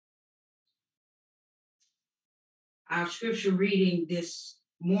Our scripture reading this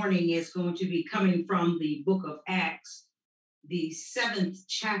morning is going to be coming from the book of Acts, the 7th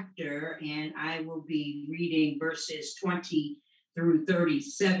chapter, and I will be reading verses 20 through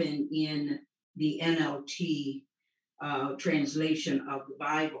 37 in the NLT translation of the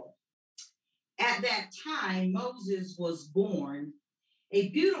Bible. At that time, Moses was born, a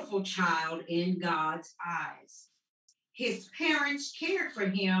beautiful child in God's eyes. His parents cared for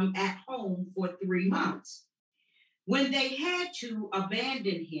him at home for 3 months. When they had to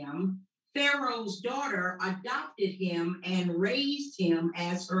abandon him, Pharaoh's daughter adopted him and raised him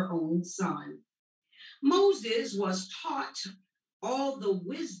as her own son. Moses was taught all the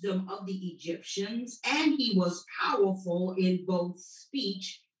wisdom of the Egyptians, and he was powerful in both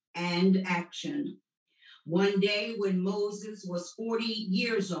speech and action. One day, when Moses was 40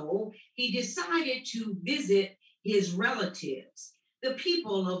 years old, he decided to visit his relatives, the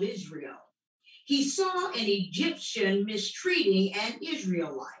people of Israel. He saw an Egyptian mistreating an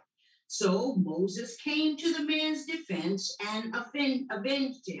Israelite. So Moses came to the man's defense and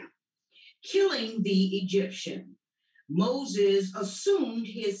avenged him, killing the Egyptian. Moses assumed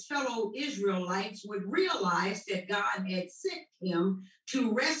his fellow Israelites would realize that God had sent him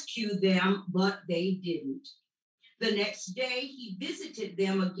to rescue them, but they didn't. The next day, he visited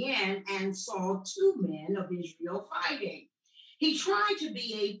them again and saw 2 men of Israel fighting. He tried to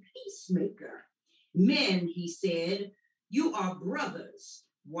be a peacemaker. Men, he said, you are brothers.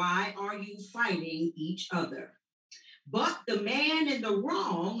 Why are you fighting each other? But the man in the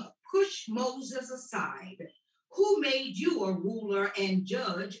wrong pushed Moses aside. Who made you a ruler and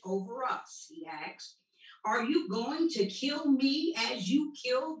judge over us? He asked. Are you going to kill me as you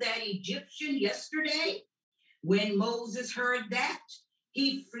killed that Egyptian yesterday? When Moses heard that,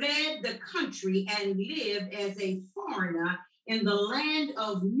 he fled the country and lived as a foreigner in the land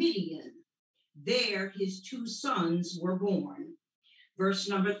of Midian. There his 2 sons were born. Verse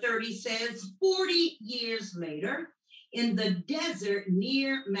number 30 says, 40 years later, in the desert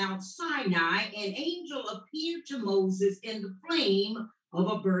near Mount Sinai, an angel appeared to Moses in the flame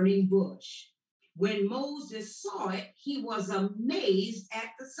of a burning bush. When Moses saw it, he was amazed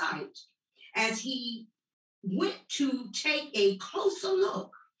at the sight. As he went to take a closer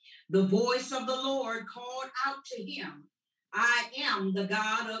look, the voice of the Lord called out to him, I am the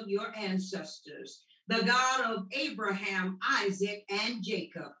God of your ancestors, the God of Abraham, Isaac, and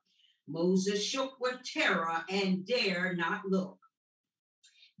Jacob. Moses shook with terror and dared not look.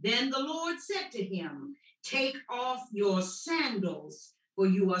 Then the Lord said to him, take off your sandals, for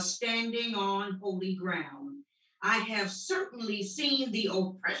you are standing on holy ground. I have certainly seen the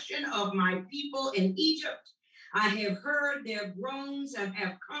oppression of my people in Egypt. I have heard their groans and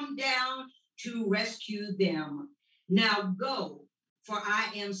have come down to rescue them. Now go, for I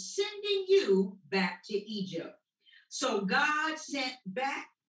am sending you back to Egypt. So God sent back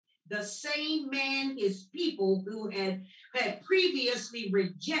the same man his people who had previously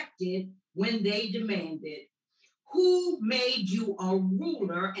rejected when they demanded, who made you a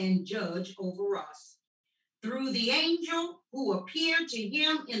ruler and judge over us? Through the angel who appeared to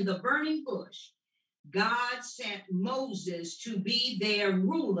him in the burning bush, God sent Moses to be their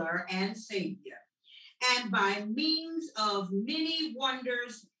ruler and savior. And by means of many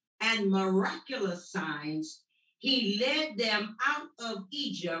wonders and miraculous signs, he led them out of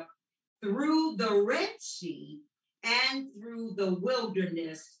Egypt through the Red Sea and through the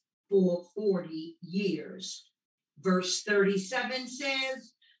wilderness for 40 years. Verse 37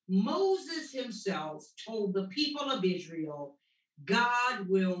 says, Moses himself told the people of Israel, God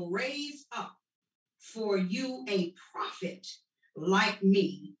will raise up for you a prophet like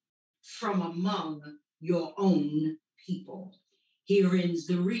me from among your own people. Here ends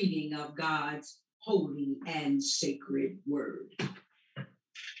the reading of God's holy and sacred word.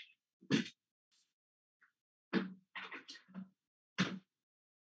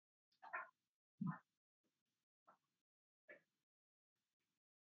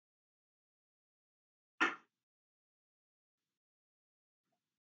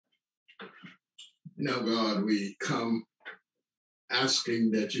 Now, God, we come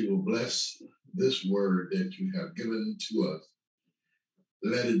asking that you will bless this word that you have given to us.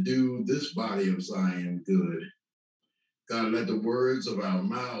 Let it do this body of Zion good. God, let the words of our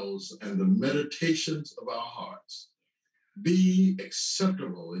mouths and the meditations of our hearts be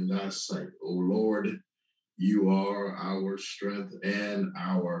acceptable in thy sight. O Lord, you are our strength and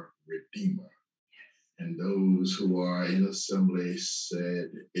our Redeemer. And those who are in assembly said,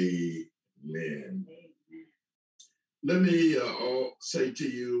 Amen. Let me say to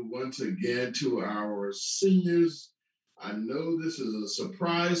you once again, to our seniors, I know this is a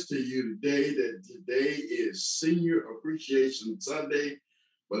surprise to you today that today is Senior Appreciation Sunday.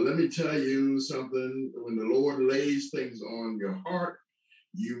 But let me tell you something. When the Lord lays things on your heart,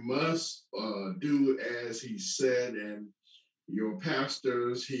 you must do as he said. And your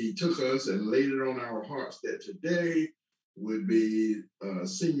pastors, he took us and laid it on our hearts that today would be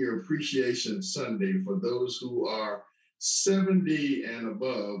Senior Appreciation Sunday for those who are 70 and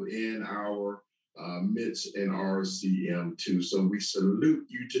above in our midst in RCM2. So we salute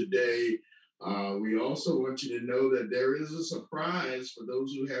you today. We also want you to know that there is a surprise for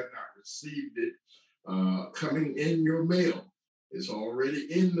those who have not received it coming in your mail. It's already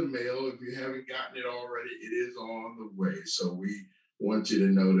in the mail. If you haven't gotten it already, it is on the way. So we want you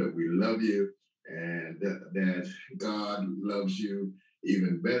to know that we love you and that God loves you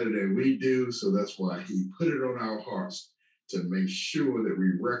even better than we do. So that's why he put it on our hearts to make sure that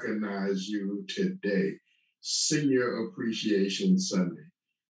we recognize you today. Senior Appreciation Sunday.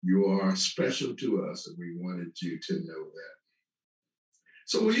 You are special to us, and we wanted you to know that.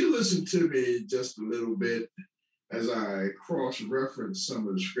 So will you listen to me just a little bit as I cross-reference some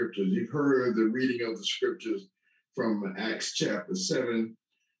of the scriptures? You've heard the reading of the scriptures from Acts chapter 7,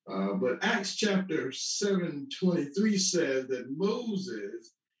 but Acts chapter 7:23 says that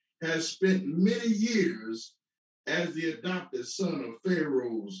Moses has spent many years as the adopted son of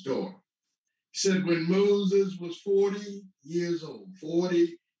Pharaoh's daughter. He said when Moses was 40 years old,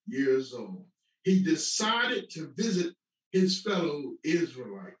 he decided to visit his fellow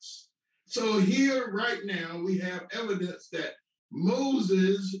Israelites. So here right now we have evidence that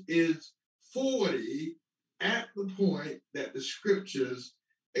Moses is 40 at the point that the scriptures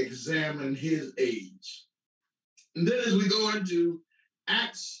examine his age. And then as we go into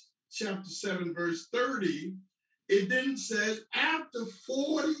Acts chapter 7, verse 30, it then says, after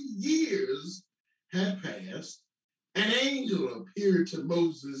 40 years had passed, an angel appeared to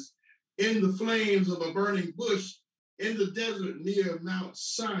Moses in the flames of a burning bush in the desert near Mount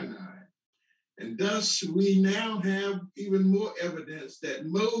Sinai. And thus we now have even more evidence that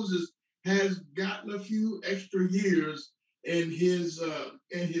Moses has gotten a few extra years in his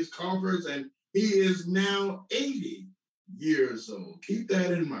coffers, and he is now 80 years old. Keep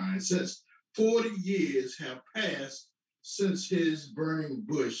that in mind, since 40 years have passed since his burning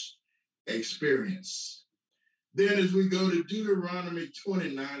bush experience. Then as we go to Deuteronomy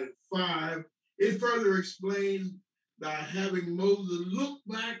 29:5, it further explains by having Moses look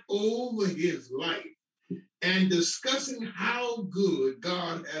back over his life and discussing how good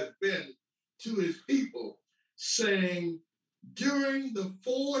God has been to his people, saying, during the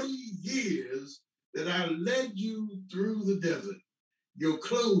 40 years that I led you through the desert, your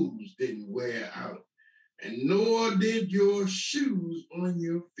clothes didn't wear out, and nor did your shoes on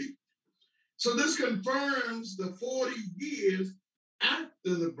your feet. So this confirms the 40 years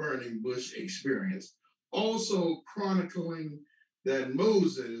after the burning bush experience, also chronicling that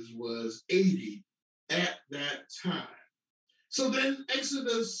Moses was 80 at that time. So then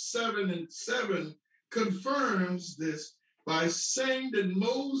Exodus 7:7 confirms this by saying that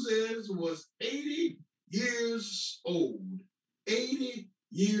Moses was 80 years old, 80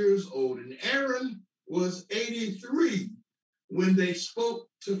 years old, and Aaron was 83 when they spoke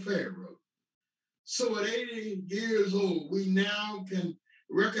to Pharaoh. So at 80 years old, we now can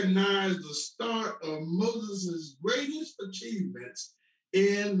recognize the start of Moses' greatest achievements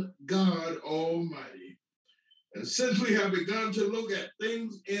in God Almighty. And since we have begun to look at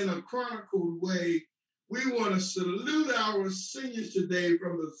things in a chronicled way, we want to salute our seniors today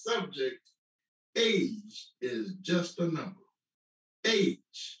from the subject, age is just a number.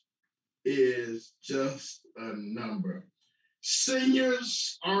 Age is just a number.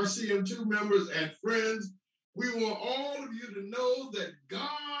 Seniors, RCM2 members, and friends, we want all of you to know that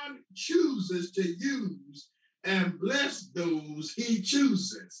God chooses to use and bless those he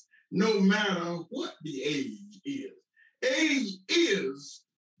chooses, no matter what the age is. Age is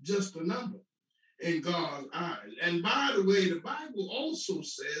just a number in God's eyes. And by the way, the Bible also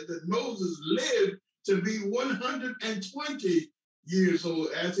says that Moses lived to be 120 years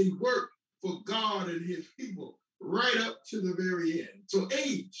old as he worked for God and his people right up to the very end. So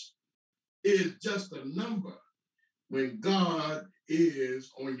age is just a number when God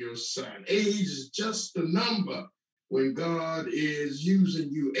is on your side. Age is just a number when God is using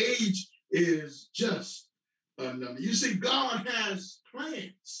you. Age is just a number. You see, God has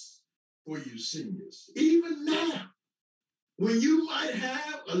plans for you seniors. Even now, when you might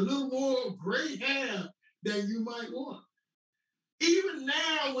have a little more gray hair than you might want. Even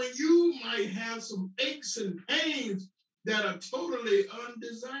now, when you might have some aches and pains that are totally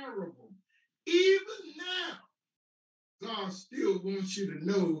undesirable. Even now, God still wants you to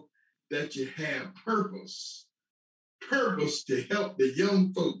know that you have purpose. Purpose to help the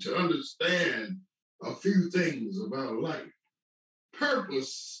young folk to understand a few things about life.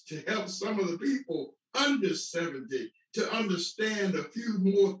 Purpose to help some of the people under 70 to understand a few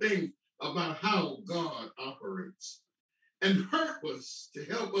more things about how God operates. And purpose to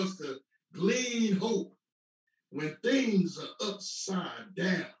help us to glean hope when things are upside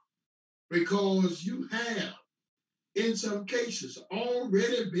down. Because you have, in some cases,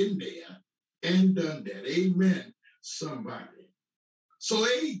 already been there and done that. Amen, somebody. So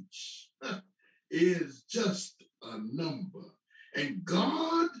age is just a number. And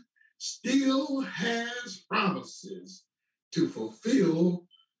God still has promises to fulfill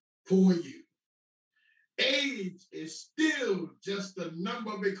for you. Age is still just a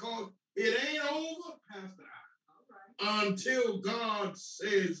number because it ain't over, Pastor, until God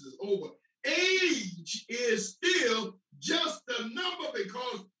says it's over. Age is still just a number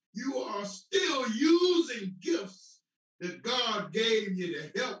because you are still using gifts that God gave you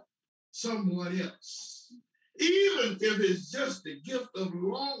to help someone else. Even if it's just the gift of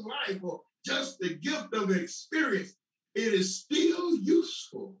long life or just the gift of experience, it is still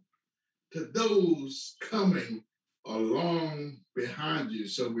useful to those coming along behind you.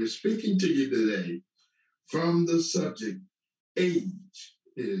 So we're speaking to you today from the subject, age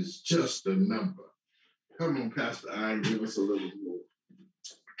is just a number. Come on, Pastor I, give us a little more.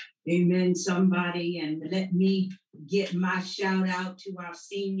 Amen, somebody. And let me get my shout out to our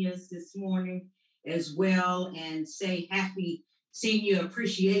seniors this morning as well and say happy Senior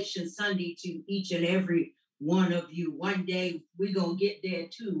Appreciation Sunday to each and every one of you. One day we're going to get there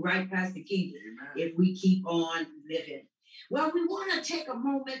too, right, Pastor Keith? Amen. If we keep on living. Well, we want to take a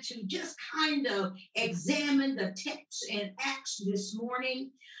moment to just kind of examine the text in Acts this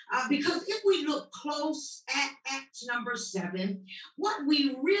morning, because if we look close at Acts number 7, what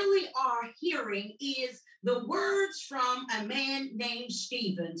we really are hearing is the words from a man named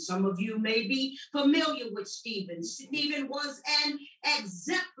Stephen. Some of you may be familiar with Stephen. Stephen was an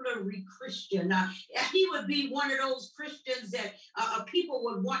exemplary Christian. He would be one of those Christians that people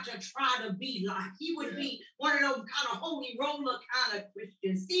would want to try to be like. He would be one of those kind of holy roller kind of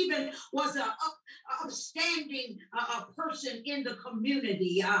Christians. Stephen was an upstanding person in the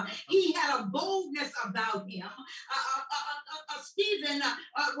community. He had a boldness about him. Stephen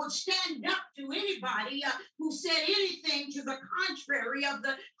would stand up to anybody who said anything to the contrary of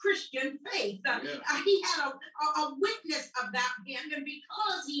the Christian faith. He had a witness about him, and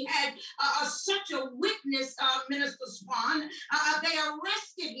because he had such a witness, Minister Swan, they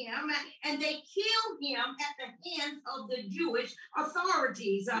arrested him and they killed him at the hands of the Jewish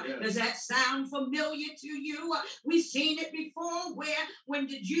authorities. Does that sound familiar to you? We've seen it before where when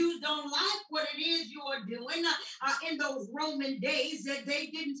the Jews don't like what it is you're doing in those Roman days, that they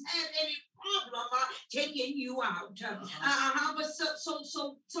didn't have any problem taking you out. But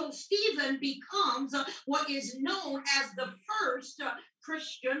so Stephen becomes what is known as the first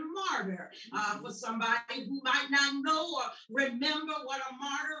Christian martyr. For somebody who might not know or remember what a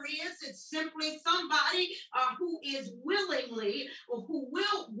martyr is, it's simply somebody who is willingly or who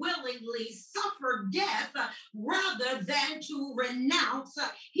will willingly suffer death rather than to renounce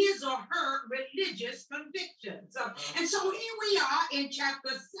his or her religious convictions. And so here we are in chapter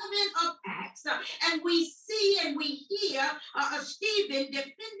 7 of Acts, and we see and we hear Stephen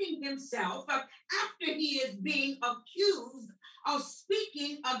defending himself after he is being accused of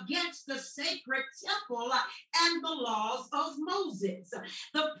speaking against the sacred temple and the laws of Moses.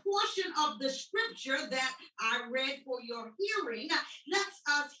 The portion of the scripture that I read for your hearing lets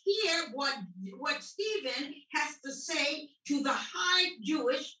us hear what Stephen has to say to the high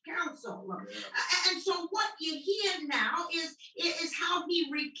Jewish council. And so what you hear now is how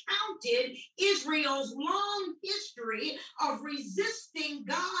he recounted Israel's long history of resisting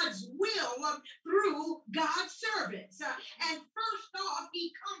God's will through God's servants. And first off,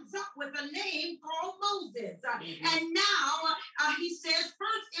 he comes up with a name called Moses. And now he says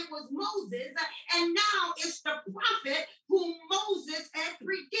first it was Moses, and now it's the prophet whom Moses had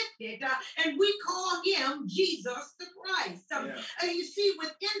predicted. And we call him Jesus the Christ. You see,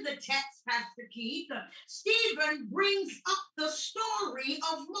 within the text, Pastor Keith, Stephen brings up the story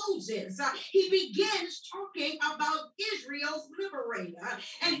of Moses. He begins talking about Israel's liberator,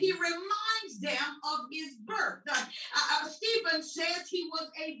 and he reminds them of his birth. Stephen says he was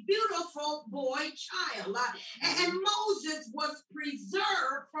a beautiful boy child, and Moses was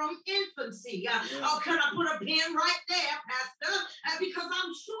preserved from infancy. Can I put a pin right there, Pastor? Because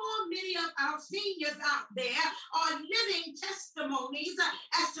I'm sure many of our seniors out there are living testimonies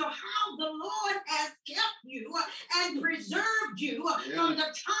as to how the Lord has kept you and preserved you from the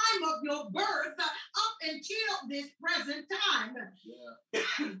time of your birth up until this present time.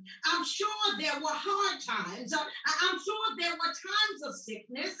 I'm sure there were hard times. I'm sure there were times of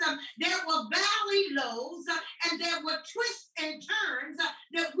sickness. There were valley lows, and there were twists and turns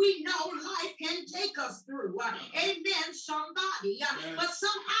that we know life can take us through. Amen, somebody. But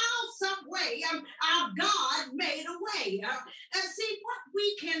somehow, some way, our God made a way. And see, what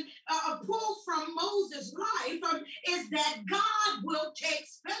we can pull from Moses' life is that God will take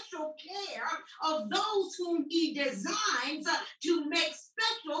special care of those whom he designs to make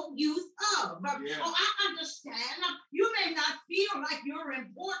special use of. Oh, I understand. You may not feel like you're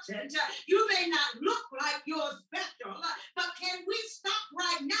important. You may not look like you're special. But can we stop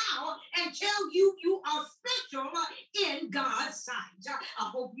right now and tell you you are special in God's sight? I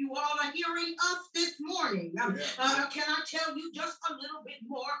hope you all are hearing us this morning. Can I tell you just a little bit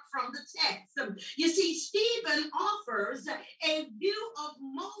more from the text? You see, Stephen offers a view of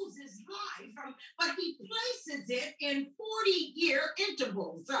Moses' life, but he places it in 40-year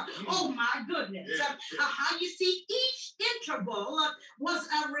intervals. Oh my goodness. How you see each interval was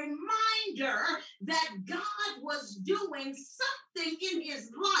a reminder that God was doing something in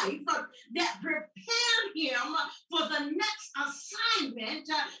his life that prepared him for the next assignment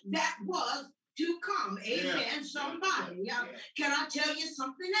that was to come. Amen, somebody. Can I tell you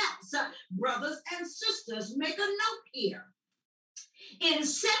something else? Brothers and sisters, make a note here. In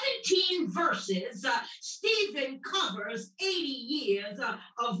 17 verses, Stephen covers 80 years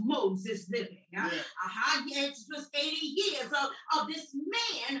of Moses living. It's just 80 years of this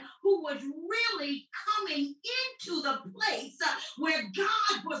man who was really coming into the place where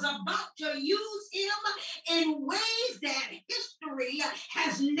God was about to use him in ways that history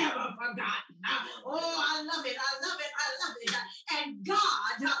has never forgotten. Oh, I love it. I love it. I love it. And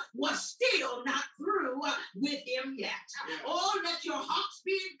God was still not through with him yet. Oh, let your hearts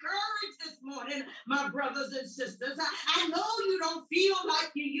be encouraged this morning, my brothers and sisters. I know you don't feel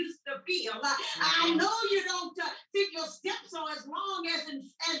like you used to feel. I know you don't think your steps are as long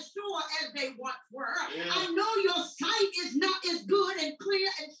as sure as they once were. I know your sight is not as good and clear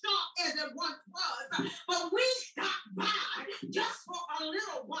and sharp as it once was. But we stopped by just for a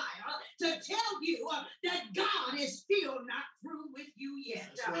little while to tell you that God is still not through with you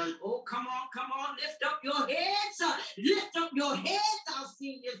yet. Right. Oh, come on, lift up your heads. Lift up your heads, our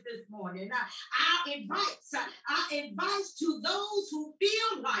seniors, this morning. Our advice to those who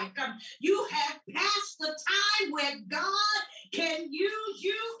feel like you have passed the time where God can use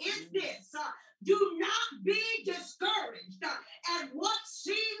you is this. Do not be discouraged at what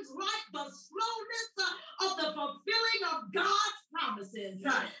seems like the slowness of the fulfilling of God's promises.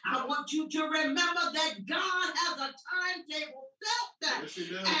 I want you to remember that God has a timetable set,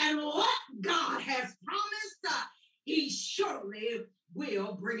 and what God has promised, he surely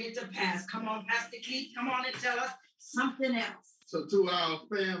will bring it to pass. Come on, Pastor Keith, come on and tell us something else. So to our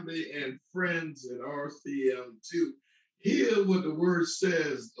family and friends at RCM, to hear what the word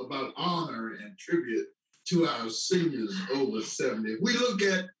says about honor and tribute to our seniors over 70. If we look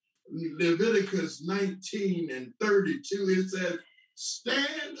at Leviticus 19 and 32, it says,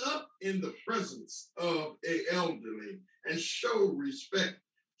 stand up in the presence of an elderly and show respect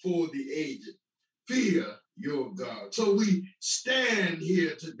for the aged. Fear your God. So we stand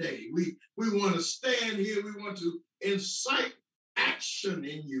here today. We want to stand here. We want to incite action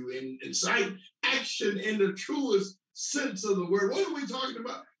in you and incite action in the truest sense of the word. What are we talking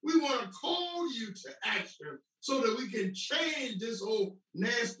about? We want to call you to action so that we can change this old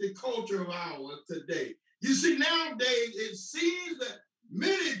nasty culture of ours today. You see, nowadays it seems that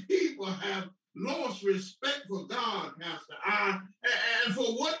many people have lost respect for God, Pastor, and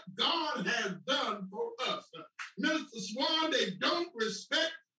for what God has done for us. Minister Swan, they don't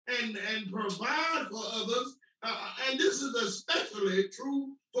respect and provide for others, and this is especially true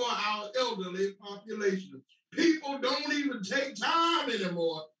for our elderly population. People don't even take time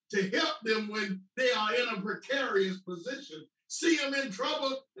anymore to help them when they are in a precarious position. See them in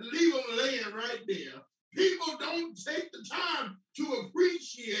trouble and leave them laying right there. People don't take the time to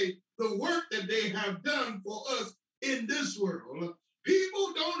appreciate the work that they have done for us in this world.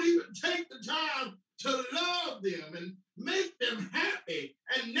 People don't even take the time to love them and make them happy.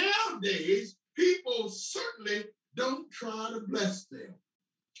 And nowadays, people certainly don't try to bless them.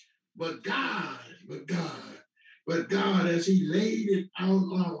 But God, but God, but God, as he laid it out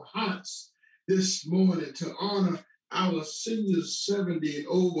on our hearts this morning to honor our seniors 70 and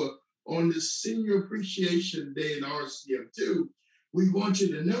over on this Senior Appreciation Day in RCM2, we want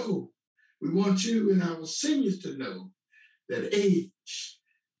you to know, we want you and our seniors to know that age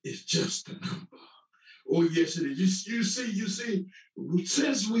is just a number. Oh, yes, it is. You see,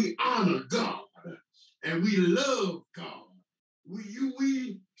 since we honor God and we love God,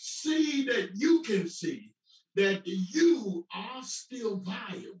 we see that you can see that you are still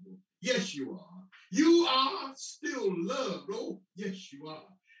valuable. Yes, you are. You are still loved. Oh, yes, you are.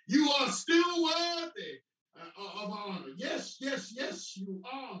 You are still worthy of honor. Yes, yes, yes, you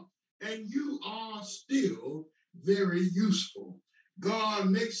are. And you are still very useful. God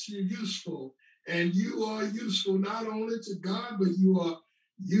makes you useful, and you are useful not only to God, but you are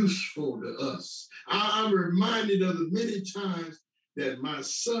useful to us. I'm reminded of the many times that my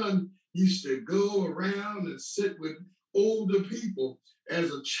son used to go around and sit with older people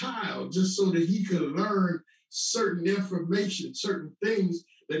as a child just so that he could learn certain information, certain things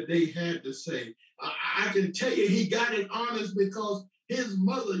that they had to say. I can tell you he got it honest because his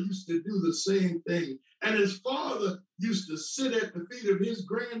mother used to do the same thing. And his father used to sit at the feet of his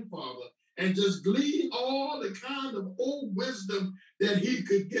grandfather and just glean all the kind of old wisdom that he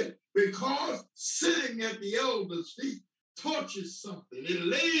could get, because sitting at the elders' feet taught you something. It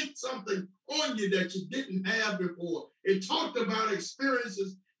laid something on you that you didn't have before. It talked about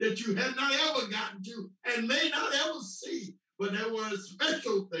experiences that you had not ever gotten to and may not ever see. But there were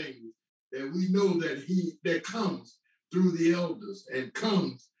special things that we know that comes through the elders and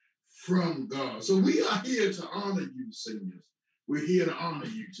comes from God. So we are here to honor you, seniors. We're here to honor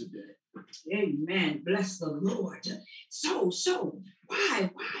you today. Amen. Bless the Lord. So why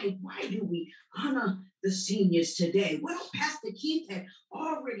do we honor the seniors today? Well, Pastor Keith had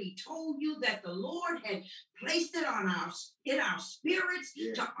already told you that the Lord had placed it in our spirits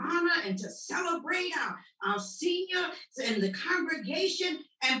to honor and to celebrate our seniors in the congregation.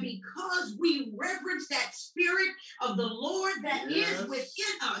 And because we reverence that spirit of the Lord that is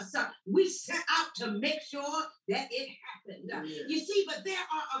within us, we set out to make sure that it happened. You see, but there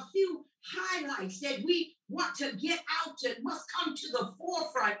are a few highlights that we want to get out that must come to the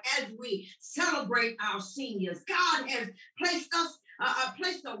forefront as we celebrate our seniors. God has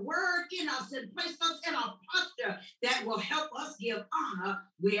placed a word in us and placed us in a posture that will help us give honor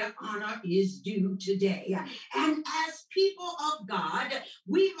where honor is due today. And as people of God,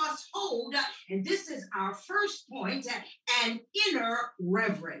 we must hold, and this is our first point, an inner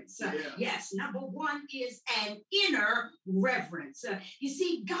reverence. Yes, number one is an inner reverence. You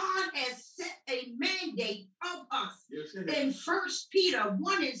see, God has set a mandate of us in 1 Peter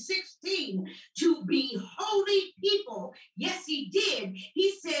 1:16 to be holy people. Yes, he did.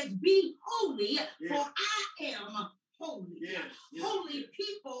 He says, be holy, for I am holy. Holy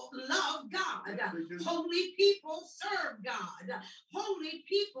people love God. Holy people serve God. Holy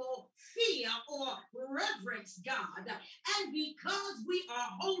people fear or reverence God. And because we are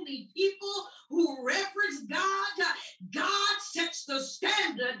holy people who reverence God, God sets the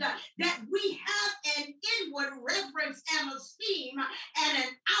standard that we have an inward reverence and esteem and an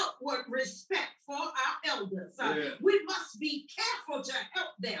outward respect for our elders. We must be careful to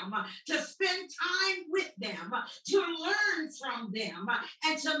help them, to spend time with them, to learn from them,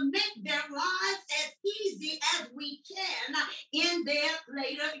 and to make their lives as easy as we can in their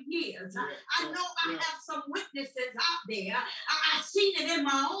later years. I know I have some witnesses out there. I've seen it in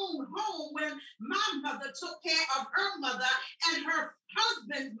my own home when my mother took care of her mother and her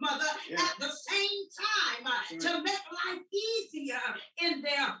husband's mother at the same time to make life easier in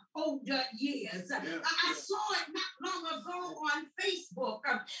their older years. I saw it not long ago on Facebook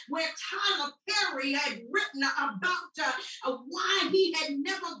where Tyler Perry had written about why he had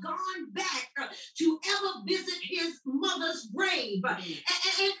never gone back to ever visit his mother's grave.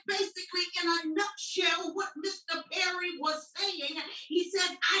 And basically, in a nutshell, what Mr. Perry was saying, he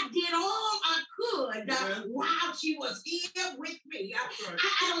said, I did all I could while she was here with me.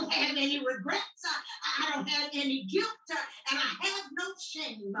 I don't have any regrets. I don't have any guilt. And I have no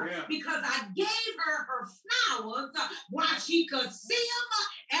shame because I gave her flowers while she could see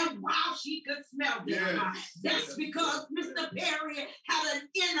them and while she could smell them. That's because Mr. Perry had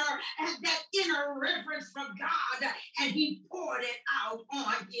that inner reverence for God, and he poured it out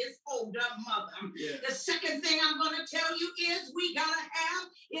on his older mother. The second thing I'm going to tell you is we got to have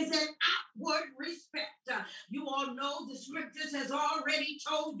is an outward respect. You all know the scriptures has already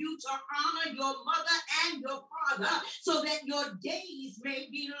told you to honor your mother and your father so that your days may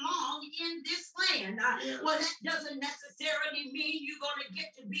be long in this saying. Well, that doesn't necessarily mean you're going to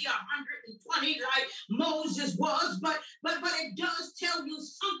get to be 120 like Moses was, but it does tell you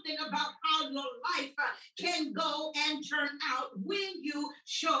something about how your life can go and turn out when you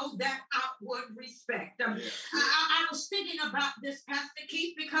show that outward respect. I was thinking about this, Pastor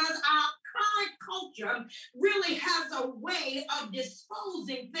Keith, because our current culture really has a way of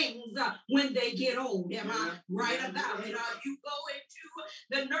disposing things when they get old. Am I right about it? You go into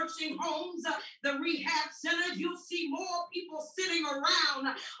the nursing homes, the rehab centers, you'll see more people sitting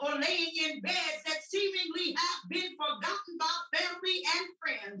around or laying in beds that seemingly have been forgotten by family and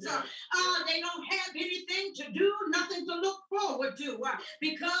friends. They don't have anything to do, nothing to look forward to.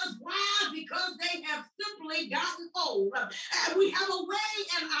 Because why? Because they have simply gotten old. We have a way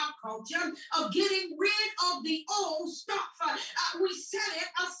in our culture of getting rid of the old stuff. We set it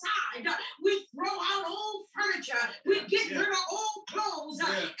aside. We throw out old furniture. We get rid of old clothes.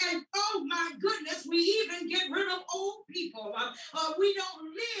 And oh my goodness, we even get rid of old people. We don't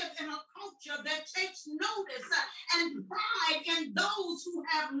live in a culture that takes notice and pride in those who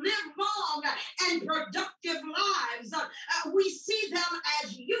have lived long and productive lives. We see them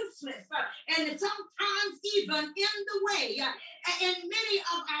as useless and sometimes even in the way. In many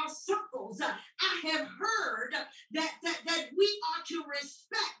of our circles, I have heard that we are to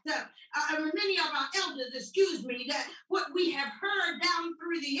respect many of our elders, that what we have heard down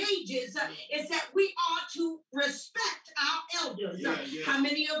through the ages is that we are to respect our elders. How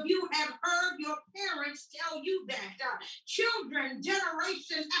many of you have heard your parents tell you that? Children,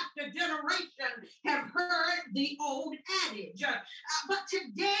 generation after generation, have heard the old adage. But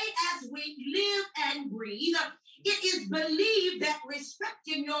today, as we live and breathe, it is believed that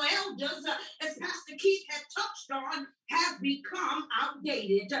respecting your elders, as Pastor Keith had touched on, have become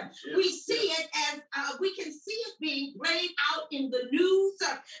outdated. We see it as we can see it being played out in the news.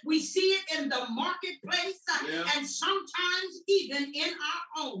 We see it in the marketplace, and sometimes even in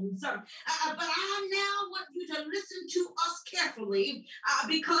our homes. But I now want you to listen to us carefully,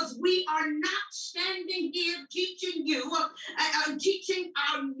 because we are not standing here teaching you, teaching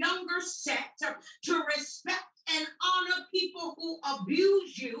our younger set to respect and honor people who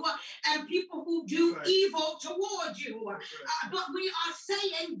abuse you and people who do evil towards you. But we are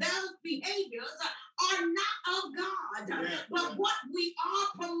saying those behaviors are not of God. But what we are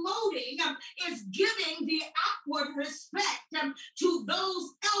promoting is giving the outward respect to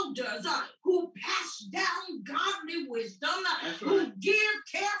those elders who pass down godly wisdom, who give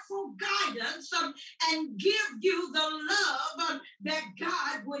careful guidance and give you the love that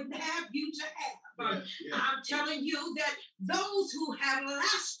God would have you to have. I'm telling you that those who have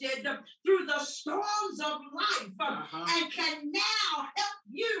lasted through the storms of life and can now help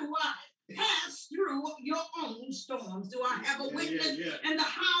you pass through your own storms. Do I have a witness in the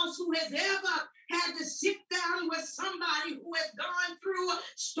house who has ever had to sit down with somebody who has gone through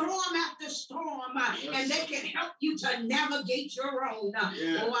storm after storm, and they can help you to navigate your own?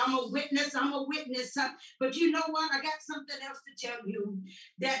 Oh, I'm a witness. But you know what? I got something else to tell you,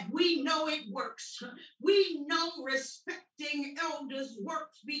 that we know it works. We know respecting elders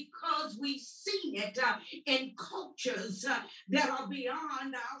works because we've seen it in cultures that are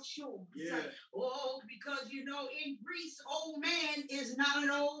beyond our shores. Because in Greece, old man is not an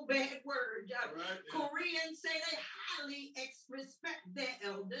old bad word. Koreans say they highly respect their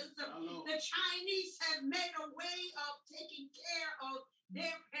elders. The Chinese have made a way of taking care of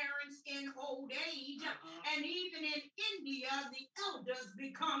their parents in old age. And even in India, the elders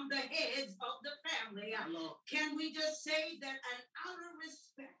become the heads of the family. Can we just say that an outer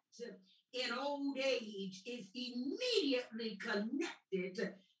respect in old age is immediately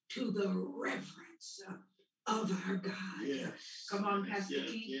connected to the reverence of our God? Come on, Pastor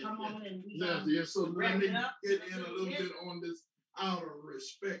Keith, come on. And so let me get in a little bit on this outer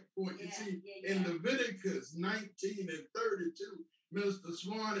respect point. You see, in Leviticus 19 and 32, Minister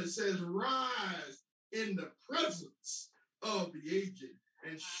Swan, it says, rise in the presence of the aged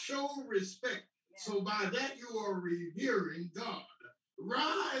and show respect. So by that you are revering God.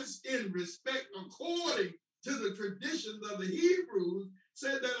 Rise in respect according to the traditions of the Hebrews,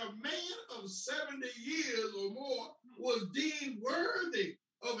 said that a man of 70 years or more was deemed worthy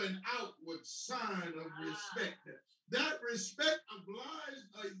of an outward sign of respect. That respect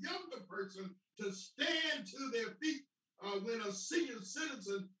obliged a younger person to stand to their feet when a senior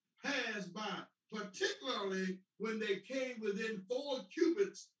citizen passed by, particularly when they came within 4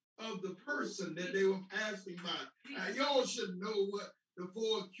 cubits of the person that they were passing by. Y'all should know what the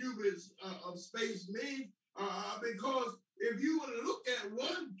 4 cubits of space means, because if you were to look at 1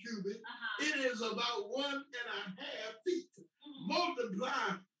 cubit, it is about 1.5 feet.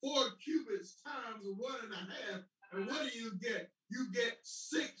 Multiply 4 cubits times 1.5, and what do you get? You get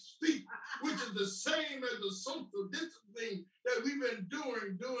 6 feet, which is the same as the social distancing that we've been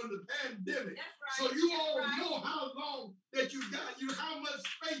doing during the pandemic. Right. So you all know how long that you got, how much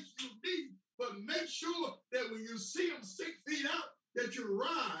space you need, but make sure that when you see them 6 feet out, that you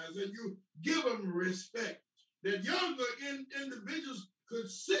rise and you give them respect. That younger individuals could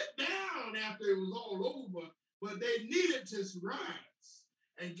sit down after it was all over, but they needed to rise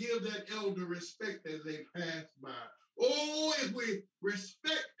and give that elder respect as they pass by. Oh, if we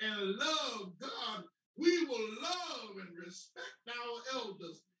respect and love God, we will love and respect our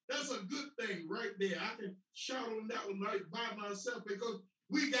elders. That's a good thing right there. I can shout on that one right by myself because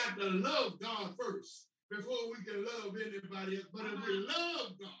we got to love God first before we can love anybody else. But if we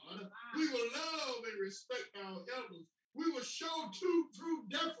love God, we will love and respect our elders. We will show true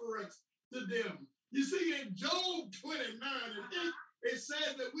deference to them. You see, in Job 29 and 8, it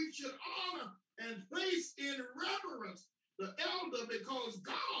says that we should honor and place in reverence the elder because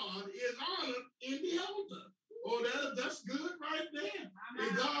God is honored in the elder. Oh, that's good right there.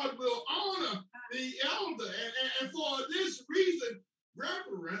 And God will honor the elder. And for this reason,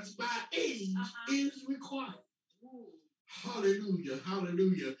 reverence by age is required. Hallelujah,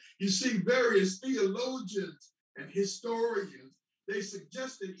 hallelujah. You see, various theologians and historians, they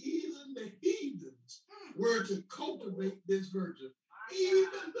suggested even the heathens were to cultivate this virtue.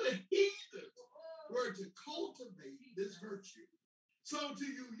 Even the heathens were to cultivate this virtue. So to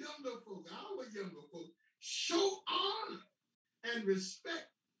you younger folk, our younger folk, show honor and respect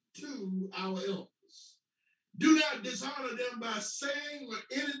to our elders. Do not dishonor them by saying or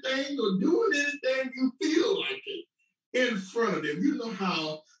anything or doing anything you feel like it in front of them. You know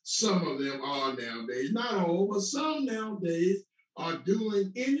how some of them are nowadays. Not all, but some nowadays are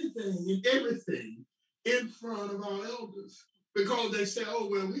doing anything and everything in front of our elders because they say, oh,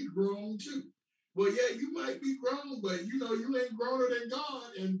 well, we grown too. Well, yeah, you might be grown, but you ain't growner than God,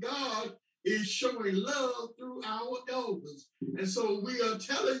 and God is showing love through our elders. And so we are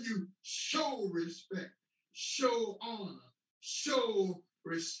telling you, show respect, show honor, show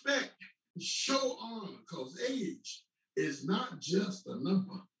respect, show honor, because age is not just a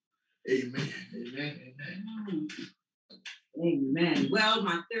number. Amen, amen, amen. Amen. Well,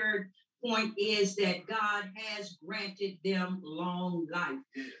 my third point is that God has granted them long life.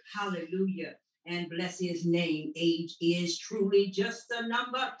 Yes. Hallelujah. And bless his name. Age is truly just a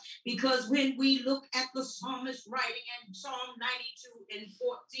number, because when we look at the psalmist writing in Psalm 92 and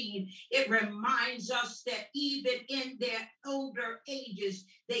 14, it reminds us that even in their older ages,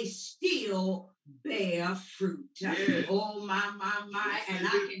 they still bear fruit. Yeah. Oh, my. Yes, and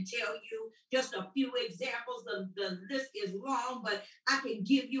I can tell you just a few examples. The list is long, but I can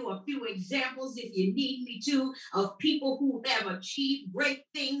give you a few examples if you need me to, of people who have achieved great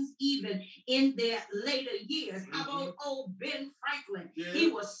things even in their later years. Mm-hmm. How about old Ben Franklin? Yeah. He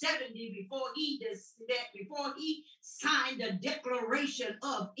was 70 before he signed the Declaration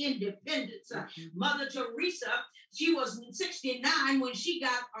of Independence. Mm-hmm. Mother Teresa, she was 69 when she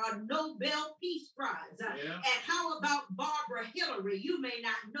got a Nobel Peace Prize. Yeah. And how about Barbara Hillary? You may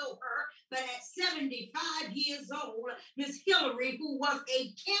not know her, but at 75 years old, Miss Hillary, who was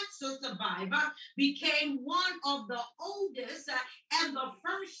a cancer survivor, became one of the oldest and the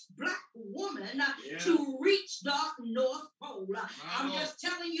first Black woman to reach the North Pole. Wow. I'm just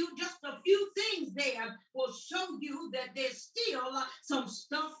telling you just a few things there will show you that there's still some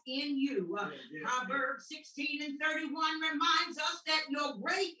stuff in you. Proverbs 16 and 31 reminds us that your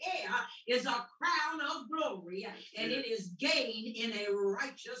gray hair is a crown of glory, and it is gained in a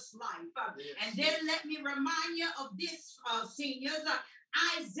righteous life. And then let me remind you of this, seniors.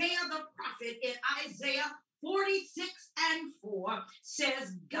 Isaiah the prophet in Isaiah 46 and 4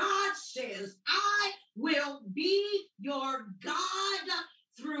 says, God says, I will be your God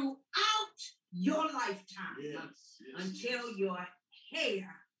throughout your lifetime until your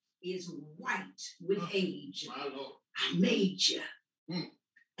hair is white with age. I made you.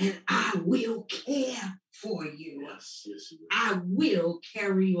 And I will care for you. I will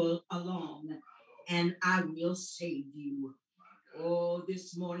carry you along, and I will save you. Oh,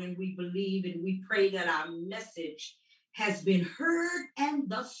 this morning we believe and we pray that our message has been heard and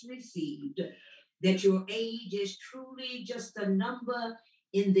thus received, that your age is truly just a number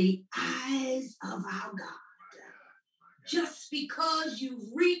in the eyes of our God. Just because you've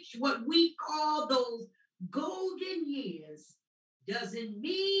reached what we call those golden years doesn't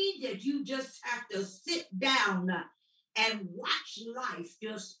mean that you just have to sit down and watch life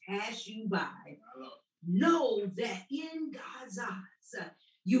just pass you by. know that in God's eyes,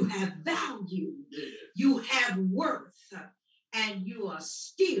 you have value, Yes. you have worth, and you are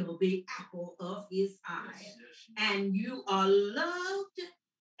still the apple of his eye. Yes, And you are loved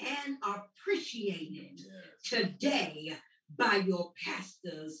and appreciated today by your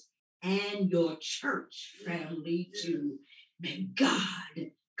pastors and your church family too. May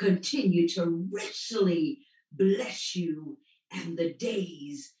God continue to richly bless you and the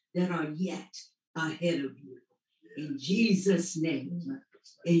days that are yet ahead of you. In Jesus' name,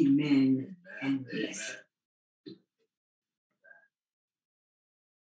 amen and blessings.